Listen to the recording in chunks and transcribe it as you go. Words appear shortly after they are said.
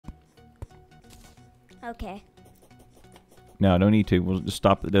Okay. No, no need to. We'll just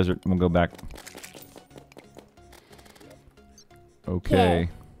stop at the desert and we'll go back. Okay.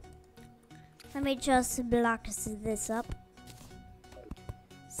 Let me just block this up.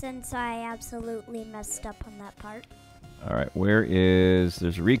 Since I absolutely messed up on that part. All right, where is...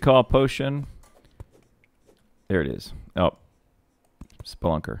 There's a recall potion. There it is. Oh,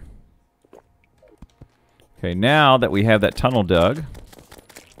 spelunker. Okay, now that we have that tunnel dug,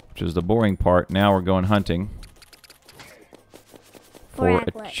 which is the boring part, now we're going hunting for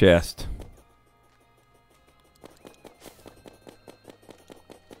a chest.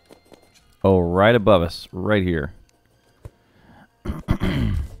 Oh, right above us, right here.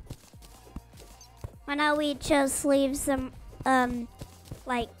 Why not we just leave some,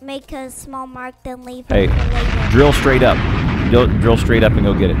 like, make a small mark, then leave Hey, it for later. drill straight up. Drill straight up and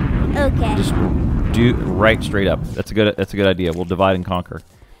go get it. Okay. Just do right straight up. That's a good idea. We'll divide and conquer.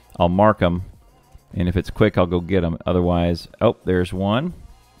 I'll mark them, and if it's quick, I'll go get them. Otherwise, oh, there's one.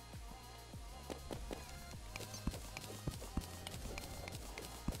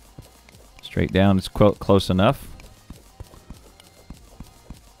 Straight down is close enough.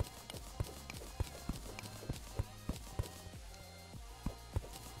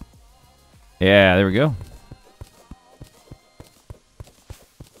 Yeah, there we go.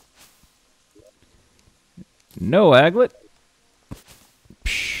 No, Aglet.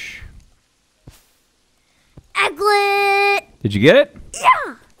 Psh. Aglet! Did you get it?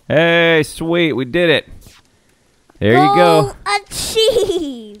 Yeah! Hey, sweet, we did it. There you go.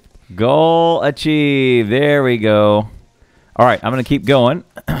 Achieved! Goal achieved. There we go. All right, I'm going to keep going.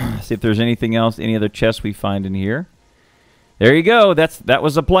 See if there's anything else, any other chests we find in here. There you go. That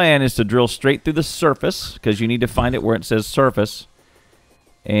was the plan, is to drill straight through the surface, because you need to find it where it says surface.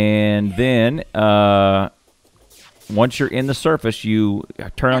 And then once you're in the surface, you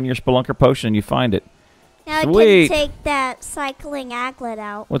turn on your spelunker potion and you find it. Now Sweet. I can take that cycling aglet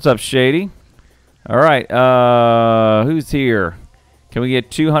out. What's up, Shady? All right, who's here? Can we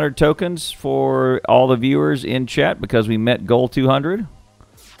get 200 tokens for all the viewers in chat because we met goal 200?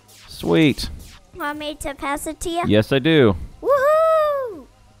 Sweet. Want me to pass it to you? Yes, I do. Woohoo!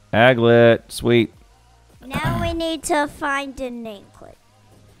 Aglet, sweet. Now we need to find an anklet.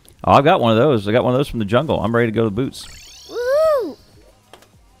 Oh, I've got one of those. I got one of those from the jungle. I'm ready to go to the boots. Woohoo!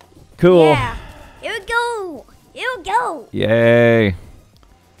 Cool. Yeah. Here we go. Here we go. Yay.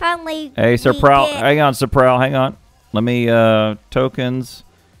 Finally. Hey, Sir Prowl. Hang on, Sir Prowl. Hang on. Let me, tokens,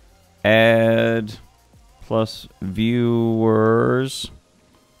 add, plus viewers.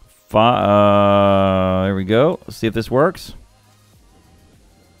 There we go. Let's see if this works.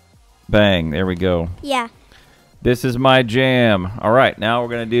 Bang. There we go. Yeah. This is my jam. All right, now we're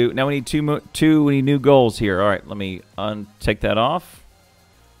going to do, now we need we need new goals here. All right, let me take that off.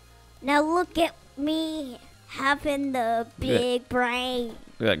 Now look at me having the big brain.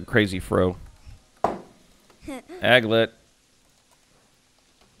 Look at that crazy fro. Aglet.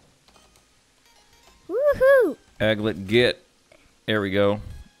 Woohoo! Aglet get. There we go.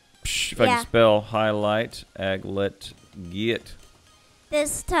 Psh, if I can spell highlight. Aglet get.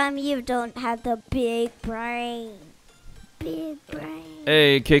 This time you don't have the big brain. Big brain.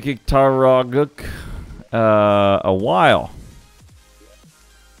 Hey, Kiki Taraguk. A while.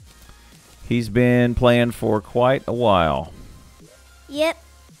 He's been playing for quite a while. Yep.